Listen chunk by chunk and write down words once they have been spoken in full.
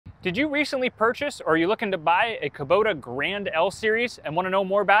Did you recently purchase or are you looking to buy a Kubota Grand L Series and want to know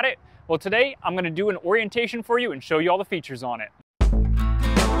more about it? Well, today I'm going to do an orientation for you and show you all the features on it.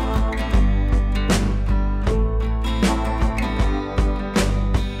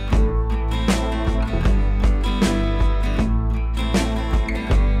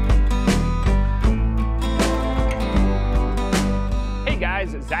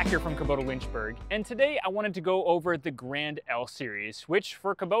 Zach here from Kubota Lynchburg, and today I wanted to go over the Grand L Series, which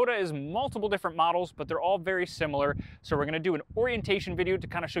for Kubota is multiple different models, but they're all very similar. So we're going to do an orientation video to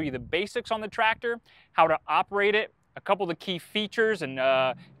kind of show you the basics on the tractor, how to operate it, a couple of the key features and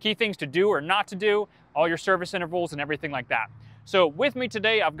key things to do or not to do, all your service intervals and everything like that. So with me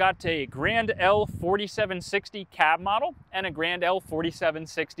today, I've got a Grand L3560 cab model and a Grand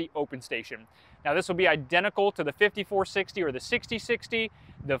L3760 open station. Now this will be identical to the 5460 or the 6060.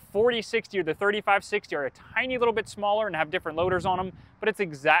 The 4060 or the 3560 are a tiny little bit smaller and have different loaders on them, but it's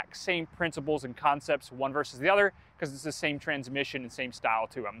exact same principles and concepts one versus the other because it's the same transmission and same style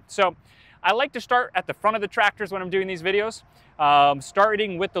to them. So I like to start at the front of the tractors when I'm doing these videos,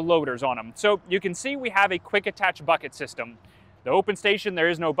 starting with the loaders on them. So you can see we have a quick attach bucket system. The open station, there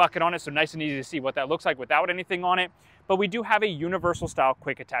is no bucket on it, so nice and easy to see what that looks like without anything on it. But we do have a universal style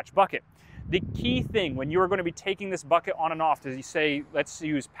quick attach bucket. The key thing when you are going to be taking this bucket on and off, as you say, let's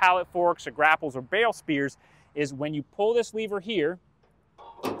use pallet forks or grapples or bale spears, is when you pull this lever here,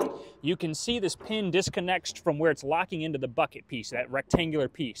 you can see this pin disconnects from where it's locking into the bucket piece, that rectangular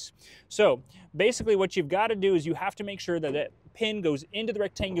piece. So basically what you've got to do is you have to make sure that that pin goes into the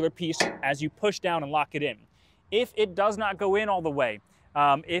rectangular piece as you push down and lock it in. If it does not go in all the way,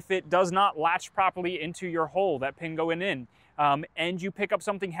 if it does not latch properly into your hole, that pin going in, and you pick up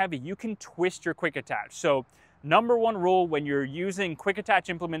something heavy, you can twist your quick attach. So number one rule when you're using quick attach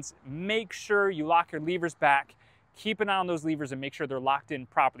implements, make sure you lock your levers back, keep an eye on those levers and make sure they're locked in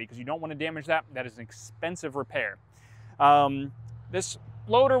properly because you don't want to damage that. That is an expensive repair. This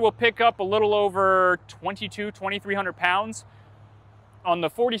loader will pick up a little over 2,300 pounds. On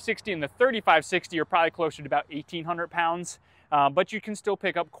the 4060 and the 3560, you're probably closer to about 1,800 pounds, but you can still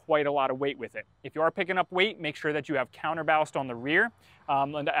pick up quite a lot of weight with it. If you are picking up weight, make sure that you have counterballast on the rear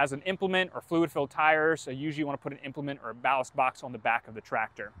as an implement or fluid-filled tires. So usually you want to put an implement or a ballast box on the back of the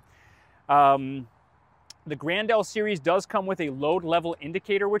tractor. The Grand L Series does come with a load level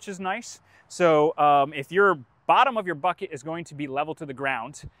indicator, which is nice. So if your bottom of your bucket is going to be level to the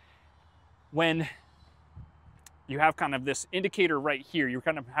ground, when you have kind of this indicator right here, you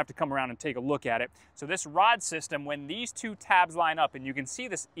kind of have to come around and take a look at it. So this rod system, when these two tabs line up, and you can see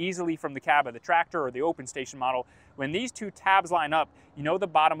this easily from the cab of the tractor or the open station model, when these two tabs line up, you know the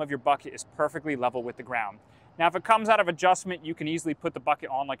bottom of your bucket is perfectly level with the ground. Now if it comes out of adjustment, you can easily put the bucket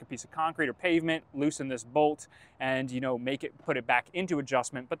on like a piece of concrete or pavement, loosen this bolt, and put it back into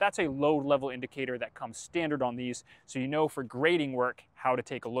adjustment. But that's a load level indicator that comes standard on these, so you know for grading work how to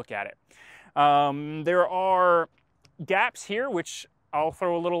take a look at it. There are gaps here, which I'll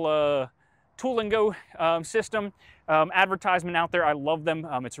throw a little tool and go system advertisement out there. I love them.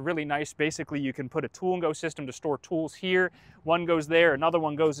 It's really nice. Basically, you can put a tool and go system to store tools here. One goes there, another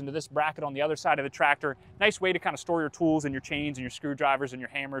one goes into this bracket on the other side of the tractor. Nice way to kind of store your tools and your chains and your screwdrivers and your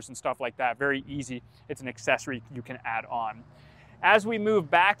hammers and stuff like that. Very easy. It's an accessory you can add on. As we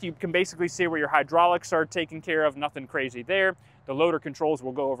move back, you can basically see where your hydraulics are taken care of, nothing crazy there. The loader controls,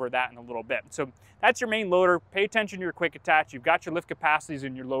 we'll go over that in a little bit. So that's your main loader. Pay attention to your quick attach. You've got your lift capacities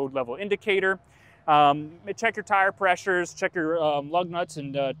and your load level indicator. Check your tire pressures, check your lug nuts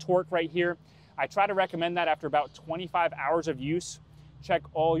and torque right here. I try to recommend that after about 25 hours of use, check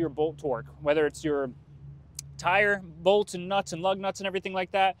all your bolt torque, whether it's your tire bolts and nuts and lug nuts and everything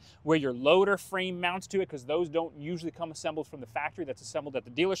like that, where your loader frame mounts to it, because those don't usually come assembled from the factory. That's assembled at the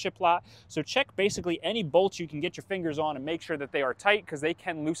dealership lot. So check basically any bolts you can get your fingers on and make sure that they are tight, because they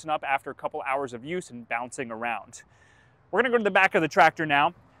can loosen up after a couple hours of use and bouncing around. We're going to go to the back of the tractor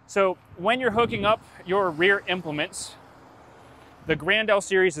now. So when you're hooking up your rear implements, the Grand L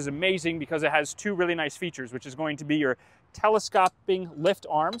Series is amazing because it has two really nice features, which is going to be your telescoping lift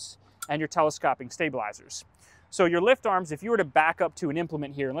arms and your telescoping stabilizers. So your lift arms, if you were to back up to an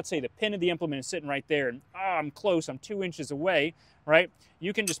implement here, and let's say the pin of the implement is sitting right there, and I'm close, I'm 2 inches away, right?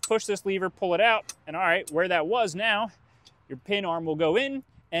 You can just push this lever, pull it out, and all right, where that was now, your pin arm will go in,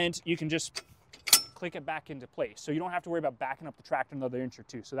 and you can just click it back into place. So you don't have to worry about backing up the tractor another inch or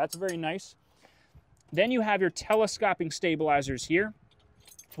two. So that's very nice. Then you have your telescoping stabilizers here,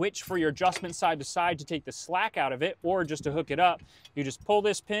 which for your adjustment side to side to take the slack out of it, or just to hook it up, you just pull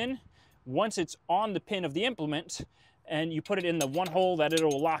this pin. Once it's on the pin of the implement, and you put it in the one hole that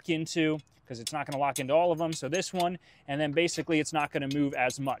it'll lock into, because it's not going to lock into all of them. So this one, and then basically it's not going to move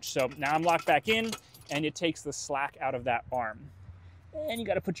as much. So now I'm locked back in, and it takes the slack out of that arm. And you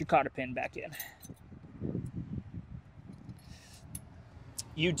got to put your cotter pin back in.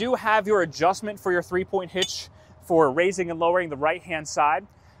 You do have your adjustment for your 3-point hitch for raising and lowering the right-hand side.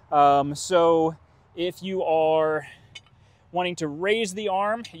 So if you are wanting to raise the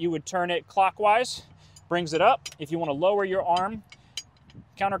arm, you would turn it clockwise, brings it up. If you want to lower your arm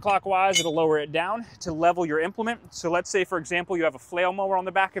counterclockwise, it'll lower it down to level your implement. So let's say, for example, you have a flail mower on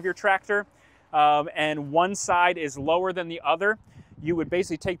the back of your tractor, and one side is lower than the other. You would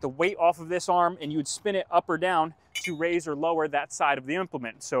basically take the weight off of this arm and you would spin it up or down to raise or lower that side of the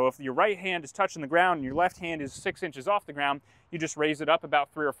implement. So if your right hand is touching the ground and your left hand is 6 inches off the ground, you just raise it up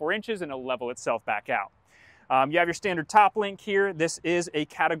about 3 or 4 inches and it'll level itself back out. You have your standard top link here. This is a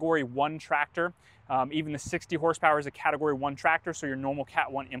Category 1 tractor. Even the 60 horsepower is a Category 1 tractor, so your normal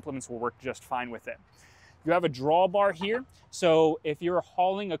Cat 1 implements will work just fine with it. You have a drawbar here, so if you're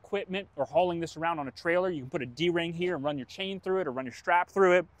hauling equipment or hauling this around on a trailer, you can put a D-ring here and run your chain through it or run your strap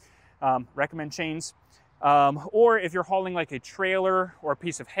through it. Recommend chains. Or if you're hauling like a trailer or a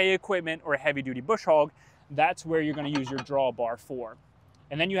piece of hay equipment or a heavy-duty bush hog, that's where you're going to use your drawbar for.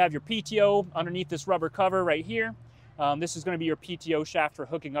 And then you have your PTO underneath this rubber cover right here. This is going to be your PTO shaft for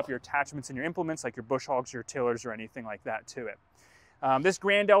hooking up your attachments and your implements like your bush hogs, your tillers, or anything like that to it. This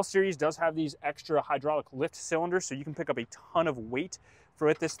Grand L series does have these extra hydraulic lift cylinders, so you can pick up a ton of weight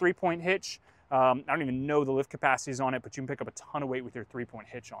with this 3-point hitch. I don't even know the lift capacities on it, but you can pick up a ton of weight with your 3-point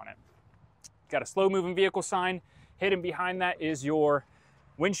hitch on it. Got a slow moving vehicle sign. Hidden behind that is your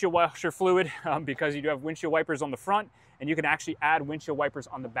windshield washer fluid, because you do have windshield wipers on the front, and you can actually add windshield wipers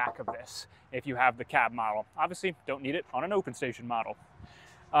on the back of this if you have the cab model. Obviously, don't need it on an open station model.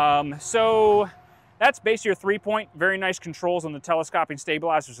 So that's basically your 3-point. Very nice controls on the telescoping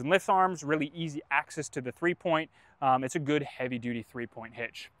stabilizers and lift arms. Really easy access to the 3-point. It's a good heavy-duty 3-point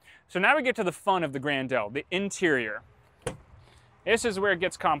hitch. So now we get to the fun of the Grand L, the interior. This is where it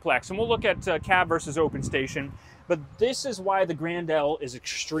gets complex, and we'll look at cab versus open station. But this is why the Grand L is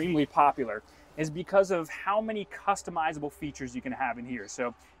extremely popular, is because of how many customizable features you can have in here.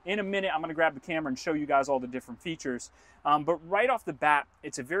 So in a minute, I'm going to grab the camera and show you guys all the different features. But right off the bat,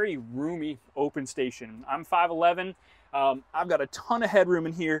 it's a very roomy open station. I'm 5'11". I've got a ton of headroom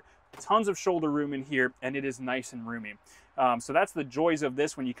in here, tons of shoulder room in here, and it is nice and roomy. So that's the joys of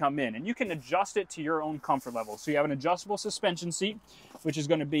this when you come in. And you can adjust it to your own comfort level. So you have an adjustable suspension seat, which is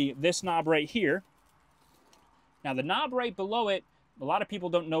going to be this knob right here. Now the knob right below it, a lot of people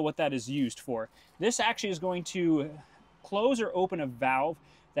don't know what that is used for. This actually is going to close or open a valve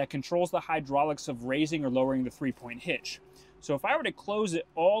that controls the hydraulics of raising or lowering the 3-point hitch. So if I were to close it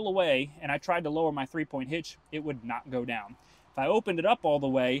all the way and I tried to lower my 3-point hitch, it would not go down. If I opened it up all the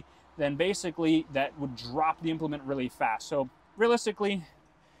way, then basically that would drop the implement really fast. So realistically,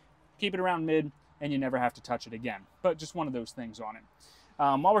 keep it around mid and you never have to touch it again. But just one of those things on it.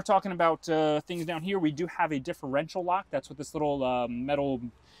 While we're talking about things down here, we do have a differential lock. That's what this little metal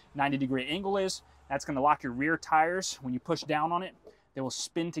 90-degree angle is. That's going to lock your rear tires. When you push down on it, they will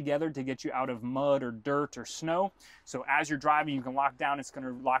spin together to get you out of mud or dirt or snow. So as you're driving, you can lock down. It's going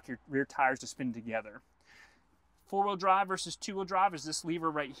to lock your rear tires to spin together. 4-wheel drive versus 2-wheel drive is this lever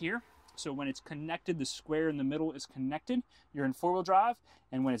right here. So when it's connected, the square in the middle is connected, you're in 4-wheel drive.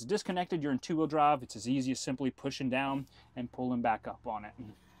 And when it's disconnected, you're in 2-wheel drive. It's as easy as simply pushing down and pulling back up on it.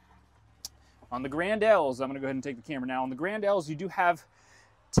 On the Grand L's, I'm going to go ahead and take the camera now. On the Grand L's, you do have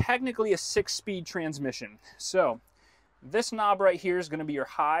technically a 6-speed transmission. So this knob right here is going to be your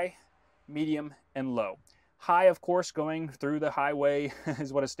high, medium, and low. High, of course, going through the highway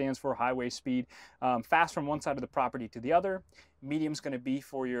is what it stands for, highway speed. Fast from one side of the property to the other. Medium's going to be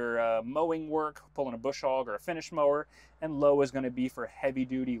for your mowing work, pulling a bush hog or a finish mower. And low is going to be for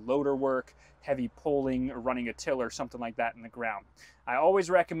heavy-duty loader work, heavy pulling, or running a tiller, something like that in the ground. I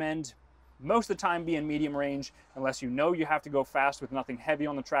always recommend most of the time be in medium range, unless you know you have to go fast with nothing heavy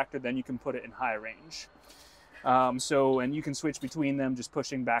on the tractor, then you can put it in high range. And you can switch between them just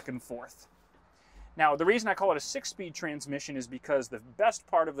pushing back and forth. Now, the reason I call it a 6-speed transmission is because the best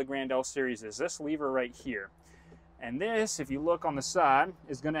part of the Grand L series is this lever right here. And this, if you look on the side,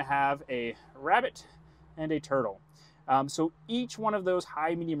 is going to have a rabbit and a turtle. So each one of those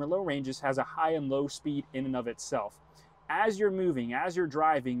high, medium, or low ranges has a high and low speed in and of itself. As you're moving, as you're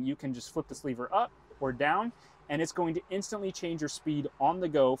driving, you can just flip this lever up or down, and it's going to instantly change your speed on the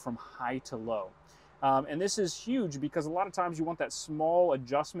go from high to low. And this is huge because a lot of times you want that small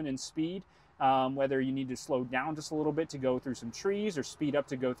adjustment in speed whether you need to slow down just a little bit to go through some trees or speed up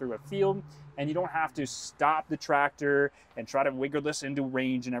to go through a field, and you don't have to stop the tractor and try to wiggle this into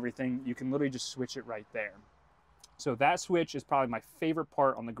range and everything. You can literally just switch it right there. So that switch is probably my favorite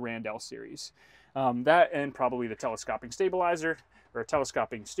part on the Grand L series. That and probably the telescoping stabilizer or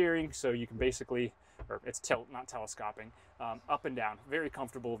telescoping steering, so you can basically, or it's not telescoping, up and down. Very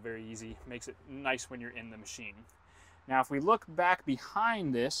comfortable, very easy, makes it nice when you're in the machine. Now if we look back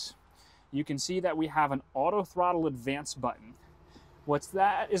behind this, you can see that we have an auto throttle advance button. What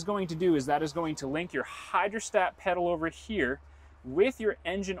that is going to do is that is going to link your hydrostat pedal over here with your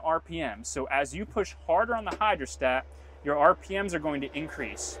engine RPM. So as you push harder on the hydrostat, your RPMs are going to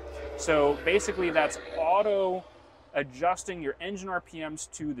increase. So basically that's auto adjusting your engine RPMs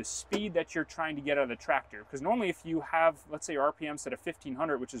to the speed that you're trying to get out of the tractor. Because normally if you have, let's say, RPM set of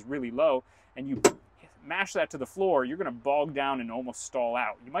 1500, which is really low, and you mash that to the floor, you're going to bog down and almost stall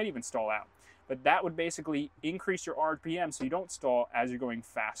out. You might even stall out. But that would basically increase your RPM so you don't stall as you're going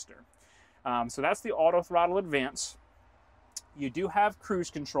faster. So that's the auto throttle advance. You do have cruise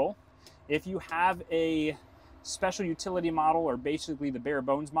control. If you have a special utility model, or basically the bare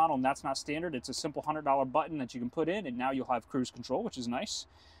bones model, and that's not standard, it's a simple $100 button that you can put in, and now you'll have cruise control, which is nice.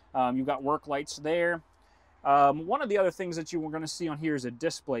 You've got work lights there. One of the other things that you were going to see on here is a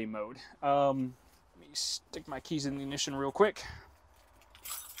display mode. Let me stick my keys in the ignition real quick.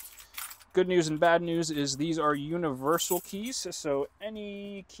 Good news and bad news is these are universal keys, so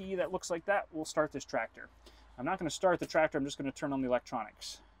any key that looks like that will start this tractor. I'm not going to start the tractor, I'm just going to turn on the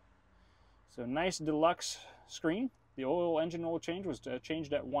electronics. So nice deluxe screen. The engine oil change was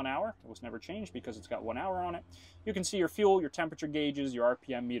changed at 1 hour. It was never changed because it's got 1 hour on it. You can see your fuel, your temperature gauges, your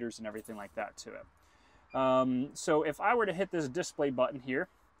RPM meters, and everything like that to it. So if I were to hit this display button here,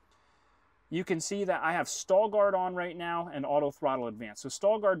 you can see that I have stall guard on right now and auto throttle advance. So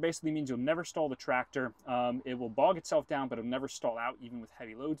stall guard basically means you'll never stall the tractor. It will bog itself down, but it'll never stall out, even with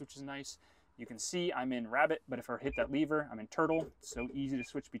heavy loads, which is nice. You can see I'm in rabbit, but if I hit that lever, I'm in turtle. It's so easy to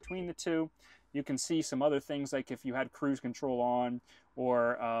switch between the two. You can see some other things like if you had cruise control on,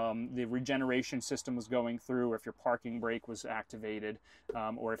 or the regeneration system was going through, or if your parking brake was activated,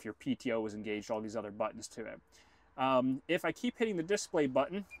 or if your PTO was engaged, all these other buttons to it. If I keep hitting the display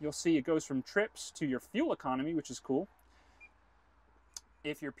button, you'll see it goes from trips to your fuel economy, which is cool.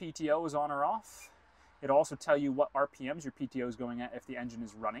 If your PTO is on or off, it'll also tell you what RPMs your PTO is going at if the engine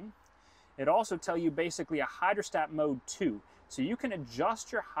is running. It also tell you basically a hydrostat mode 2. So you can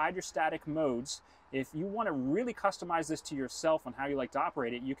adjust your hydrostatic modes. If you want to really customize this to yourself on how you like to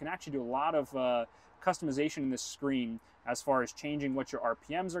operate it, you can actually do a lot of customization in this screen as far as changing what your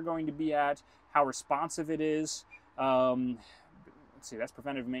RPMs are going to be at, how responsive it is. Let's see, that's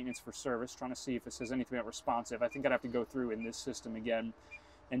preventative maintenance for service. Trying to see if it says anything about responsive. I think I'd have to go through in this system again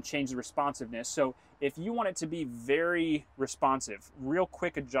and change the responsiveness. So if you want it to be very responsive, real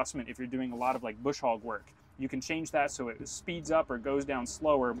quick adjustment if you're doing a lot of like bush hog work, you can change that so it speeds up or goes down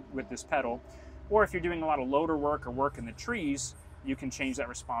slower with this pedal. Or if you're doing a lot of loader work or work in the trees, you can change that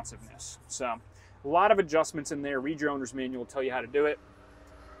responsiveness. So a lot of adjustments in there. Read your owner's manual will tell you how to do it.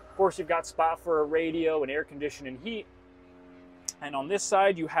 Of course, you've got spot for a radio and air conditioning and heat. And on this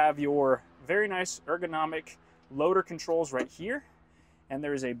side, you have your very nice ergonomic loader controls right here. And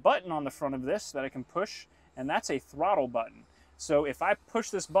there's a button on the front of this that I can push, and that's a throttle button. So if I push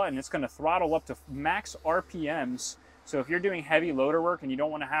this button, it's going to throttle up to max RPMs. So if you're doing heavy loader work and you don't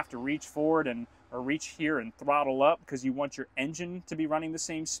want to have to reach forward or reach here and throttle up because you want your engine to be running the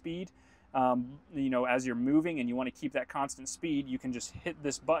same speed, you know, as you're moving and you want to keep that constant speed, you can just hit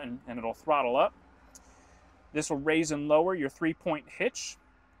this button and it'll throttle up. This will raise and lower your 3-point hitch.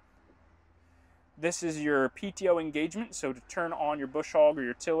 This is your PTO engagement, so to turn on your bush hog or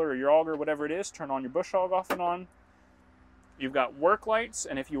your tiller or your auger, whatever it is, turn on your bush hog off and on. You've got work lights,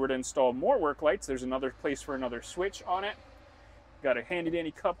 and if you were to install more work lights, there's another place for another switch on it. Got a handy dandy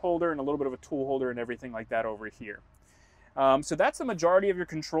cup holder and a little bit of a tool holder and everything like that over here. So that's the majority of your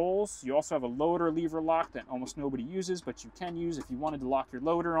controls. You also have a loader lever lock that almost nobody uses, but you can use if you wanted to lock your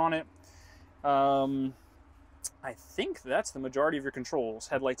loader on it. I think that's the majority of your controls,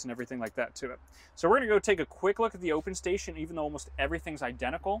 headlights and everything like that to it. So we're going to go take a quick look at the open station, even though almost everything's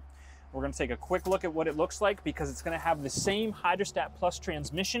identical. We're going to take a quick look at what it looks like because it's going to have the same Hydrostat Plus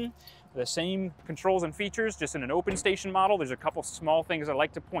transmission, the same controls and features, just in an open station model. There's a couple small things I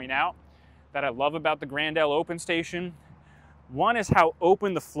like to point out that I love about the Grand L open station. One is how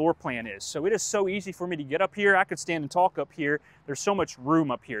open the floor plan is. So it is so easy for me to get up here. I could stand and talk up here. There's so much room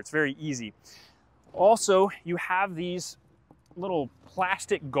up here. It's very easy. Also, you have these little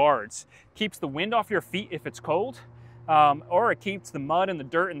plastic guards. Keeps the wind off your feet if it's cold. or it keeps the mud and the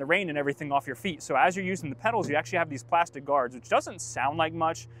dirt and the rain and everything off your feet. So as you're using the pedals, you actually have these plastic guards, which doesn't sound like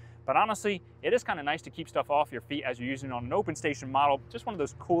much, but honestly, it is kind of nice to keep stuff off your feet as you're using it on an open station model. Just one of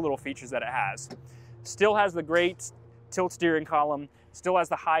those cool little features that it has. Still has the great tilt steering column, still has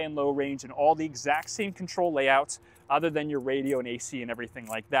the high and low range and all the exact same control layouts other than your radio and AC and everything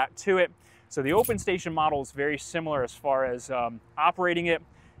like that to it. So the open station model is very similar as far as operating it,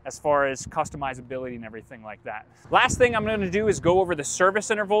 as far as customizability and everything like that. Last thing I'm going to do is go over the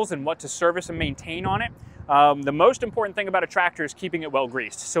service intervals and what to service and maintain on it. The most important thing about a tractor is keeping it well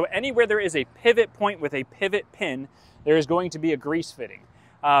greased. So anywhere there is a pivot point with a pivot pin, there is going to be a grease fitting.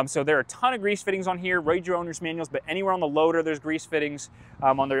 So there are a ton of grease fittings on here, read your owner's manuals, but anywhere on the loader there's grease fittings.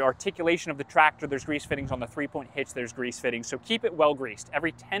 On the articulation of the tractor there's grease fittings. On the 3-point hitch there's grease fittings. So keep it well greased.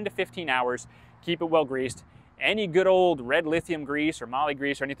 Every 10 to 15 hours, keep it well greased. Any good old red lithium grease or moly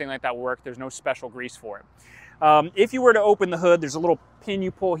grease or anything like that will work. There's no special grease for it. If you were to open the hood, there's a little pin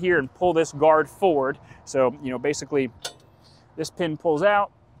you pull here and pull this guard forward. So, you know, basically this pin pulls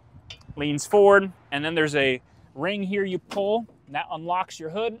out, leans forward, and then there's a ring here you pull, and that unlocks your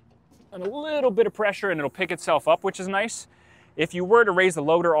hood, and a little bit of pressure and it'll pick itself up, which is nice. If you were to raise the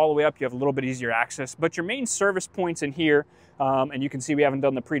loader all the way up, you have a little bit easier access, but your main service points in here, and you can see we haven't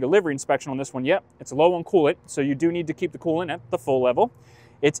done the pre-delivery inspection on this one yet. It's low on coolant, so you do need to keep the coolant at the full level.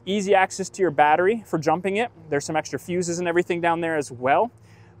 It's easy access to your battery for jumping it. There's some extra fuses and everything down there as well.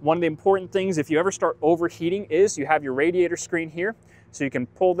 One of the important things if you ever start overheating is you have your radiator screen here, so you can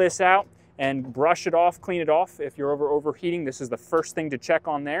pull this out and brush it off, clean it off. If you're overheating, this is the first thing to check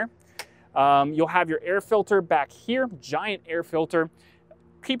on there. You'll have your air filter back here, giant air filter.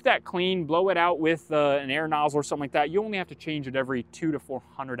 Keep that clean, blow it out with an air nozzle or something like that. You only have to change it every 200 to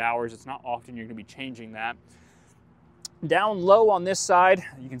 400 hours. It's not often you're gonna be changing that. Down low on this side,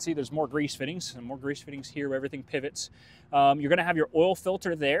 you can see there's more grease fittings, and more grease fittings here where everything pivots. You're gonna have your oil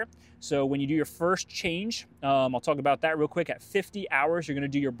filter there. So when you do your first change, I'll talk about that real quick. At 50 hours, you're gonna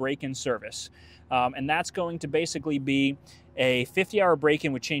do your break-in service. And that's going to basically be a 50-hour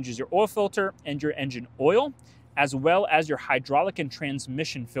break-in, which changes your oil filter and your engine oil, as well as your hydraulic and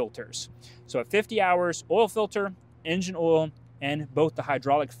transmission filters. So at 50 hours, oil filter, engine oil, and both the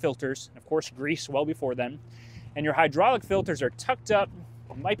hydraulic filters, and of course grease well before then. And your hydraulic filters are tucked up,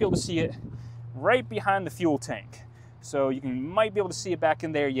 you might be able to see it right behind the fuel tank. So you might be able to see it back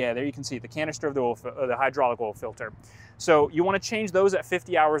in there. Yeah, there you can see the canister of the hydraulic oil filter. So you want to change those at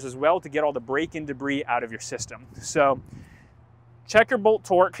 50 hours as well to get all the break-in debris out of your system. So check your bolt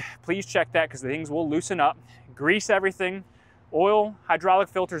torque. Please check that because the things will loosen up. Grease everything. Oil, hydraulic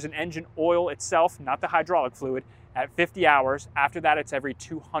filters, and engine oil itself, not the hydraulic fluid, at 50 hours. After that, it's every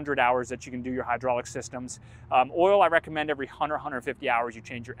 200 hours that you can do your hydraulic systems. Oil, I recommend every 100, 150 hours you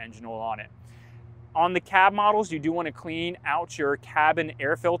change your engine oil on it. On the cab models, you do want to clean out your cabin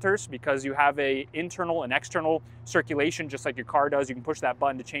air filters because you have an internal and external circulation, just like your car does. You can push that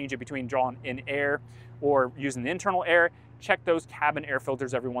button to change it between drawing in air or using the internal air. Check those cabin air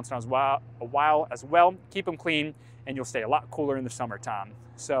filters every once in a while as well. Keep them clean and you'll stay a lot cooler in the summertime.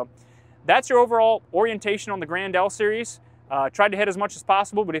 So that's your overall orientation on the Grand L series. Tried to hit as much as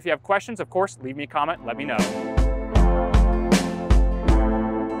possible, but if you have questions, of course, leave me a comment, let me know.